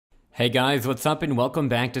Hey guys, what's up and welcome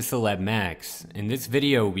back to Celeb Max. In this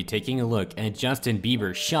video, we'll be taking a look at Justin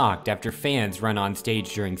Bieber shocked after fans run on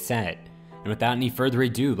stage during set. And without any further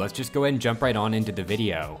ado, let's just go ahead and jump right on into the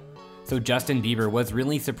video. So Justin Bieber was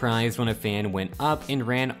really surprised when a fan went up and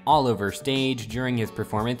ran all over stage during his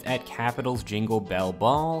performance at Capitol's Jingle Bell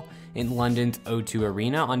Ball in London's O2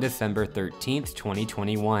 Arena on December 13th,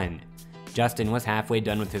 2021. Justin was halfway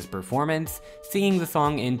done with his performance, singing the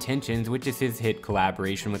song Intentions, which is his hit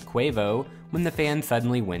collaboration with Quavo, when the fan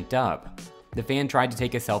suddenly went up. The fan tried to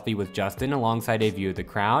take a selfie with Justin alongside a view of the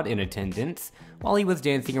crowd in attendance, while he was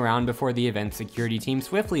dancing around before the event's security team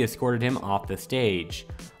swiftly escorted him off the stage.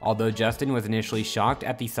 Although Justin was initially shocked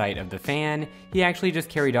at the sight of the fan, he actually just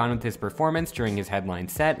carried on with his performance during his headline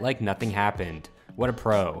set like nothing happened. What a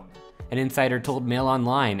pro. An insider told Mail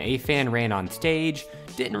Online a fan ran on stage,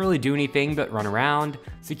 didn't really do anything but run around.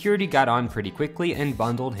 Security got on pretty quickly and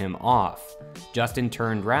bundled him off. Justin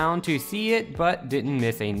turned round to see it but didn't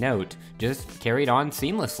miss a note, just carried on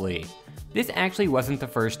seamlessly. This actually wasn't the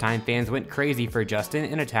first time fans went crazy for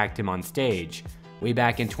Justin and attacked him on stage. Way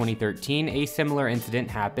back in 2013, a similar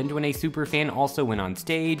incident happened when a superfan also went on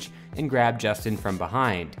stage and grabbed Justin from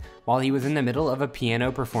behind, while he was in the middle of a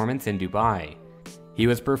piano performance in Dubai. He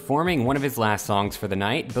was performing one of his last songs for the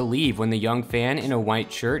night, Believe, when the young fan in a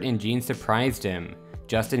white shirt and jeans surprised him.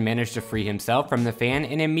 Justin managed to free himself from the fan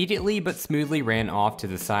and immediately but smoothly ran off to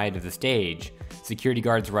the side of the stage. Security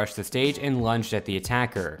guards rushed the stage and lunged at the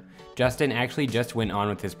attacker. Justin actually just went on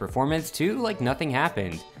with his performance too, like nothing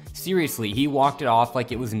happened. Seriously, he walked it off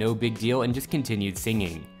like it was no big deal and just continued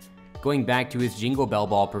singing. Going back to his Jingle Bell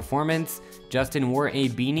Ball performance, Justin wore a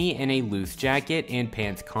beanie and a loose jacket and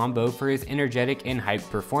pants combo for his energetic and hyped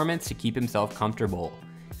performance to keep himself comfortable.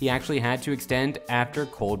 He actually had to extend after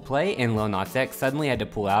Coldplay and Lil Nas X suddenly had to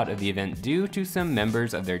pull out of the event due to some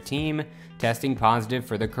members of their team testing positive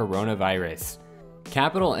for the coronavirus.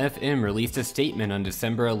 Capital FM released a statement on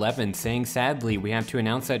December 11th saying, "Sadly, we have to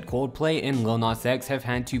announce that Coldplay and Lil Nas X have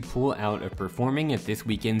had to pull out of performing at this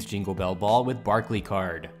weekend's Jingle Bell Ball with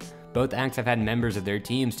Barclaycard. Both acts have had members of their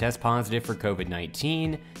teams test positive for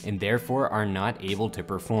COVID-19 and therefore are not able to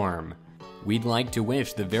perform. We'd like to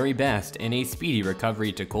wish the very best and a speedy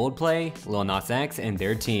recovery to Coldplay, Lil Nas X, and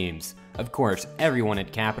their teams. Of course, everyone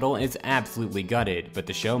at Capitol is absolutely gutted, but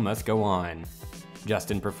the show must go on."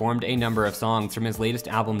 Justin performed a number of songs from his latest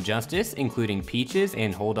album Justice, including Peaches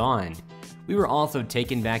and Hold On. We were also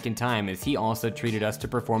taken back in time as he also treated us to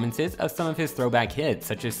performances of some of his throwback hits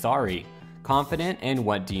such as Sorry, Confident, and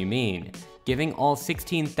What Do You Mean, giving all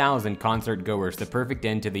 16,000 concert goers the perfect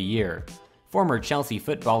end to the year. Former Chelsea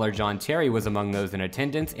footballer John Terry was among those in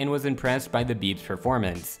attendance and was impressed by the Biebs'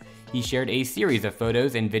 performance. He shared a series of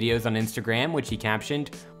photos and videos on Instagram which he captioned,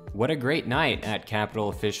 "What a great night at Capitol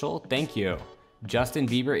Official, thank you." Justin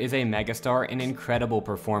Bieber is a megastar and incredible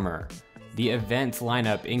performer. The event's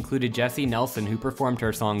lineup included Jessie Nelson, who performed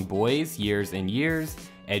her song Boys, Years and Years,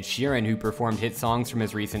 Ed Sheeran, who performed hit songs from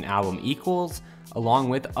his recent album Equals, along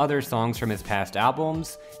with other songs from his past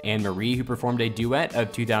albums, Anne Marie, who performed a duet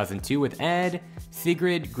of 2002 with Ed,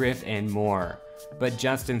 Sigrid, Griff, and more. But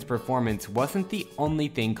Justin's performance wasn't the only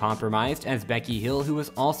thing compromised, as Becky Hill, who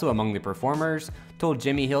was also among the performers, told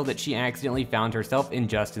Jimmy Hill that she accidentally found herself in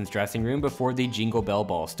Justin's dressing room before the Jingle Bell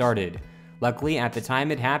Ball started. Luckily, at the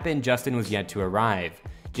time it happened, Justin was yet to arrive.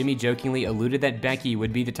 Jimmy jokingly alluded that Becky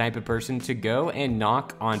would be the type of person to go and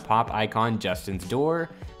knock on pop icon Justin's door,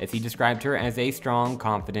 as he described her as a strong,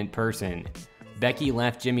 confident person. Becky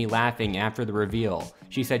left Jimmy laughing after the reveal.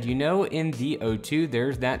 She said, "You know, in the O2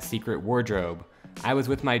 there's that secret wardrobe. I was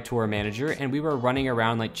with my tour manager and we were running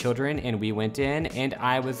around like children and we went in and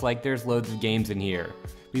I was like, there's loads of games in here.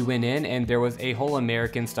 We went in and there was a whole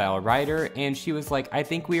American style rider and she was like, I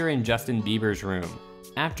think we were in Justin Bieber's room."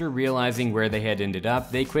 After realizing where they had ended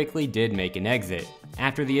up, they quickly did make an exit.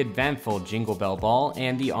 After the eventful Jingle Bell Ball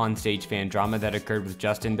and the onstage fan drama that occurred with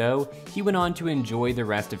Justin though, he went on to enjoy the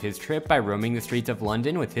rest of his trip by roaming the streets of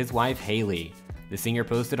London with his wife Hailey. The singer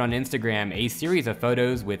posted on Instagram a series of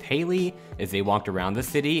photos with Hailey as they walked around the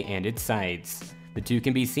city and its sights. The two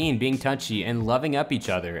can be seen being touchy and loving up each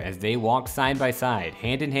other as they walked side by side,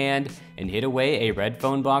 hand in hand, and hid away a red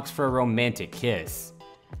phone box for a romantic kiss.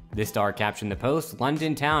 This star captioned the post,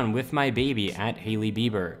 "London town with my baby at Hailey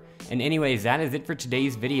Bieber." And anyways, that is it for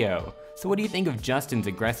today's video. So what do you think of Justin's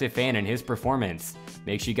aggressive fan and his performance?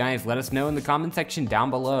 Make sure you guys let us know in the comment section down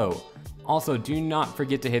below. Also, do not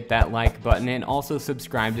forget to hit that like button and also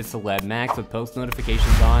subscribe to Celeb Max with post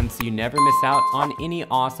notifications on so you never miss out on any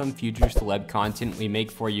awesome future celeb content we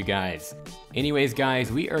make for you guys. Anyways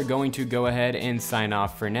guys, we are going to go ahead and sign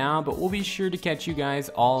off for now, but we'll be sure to catch you guys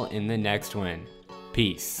all in the next one.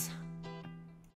 Peace.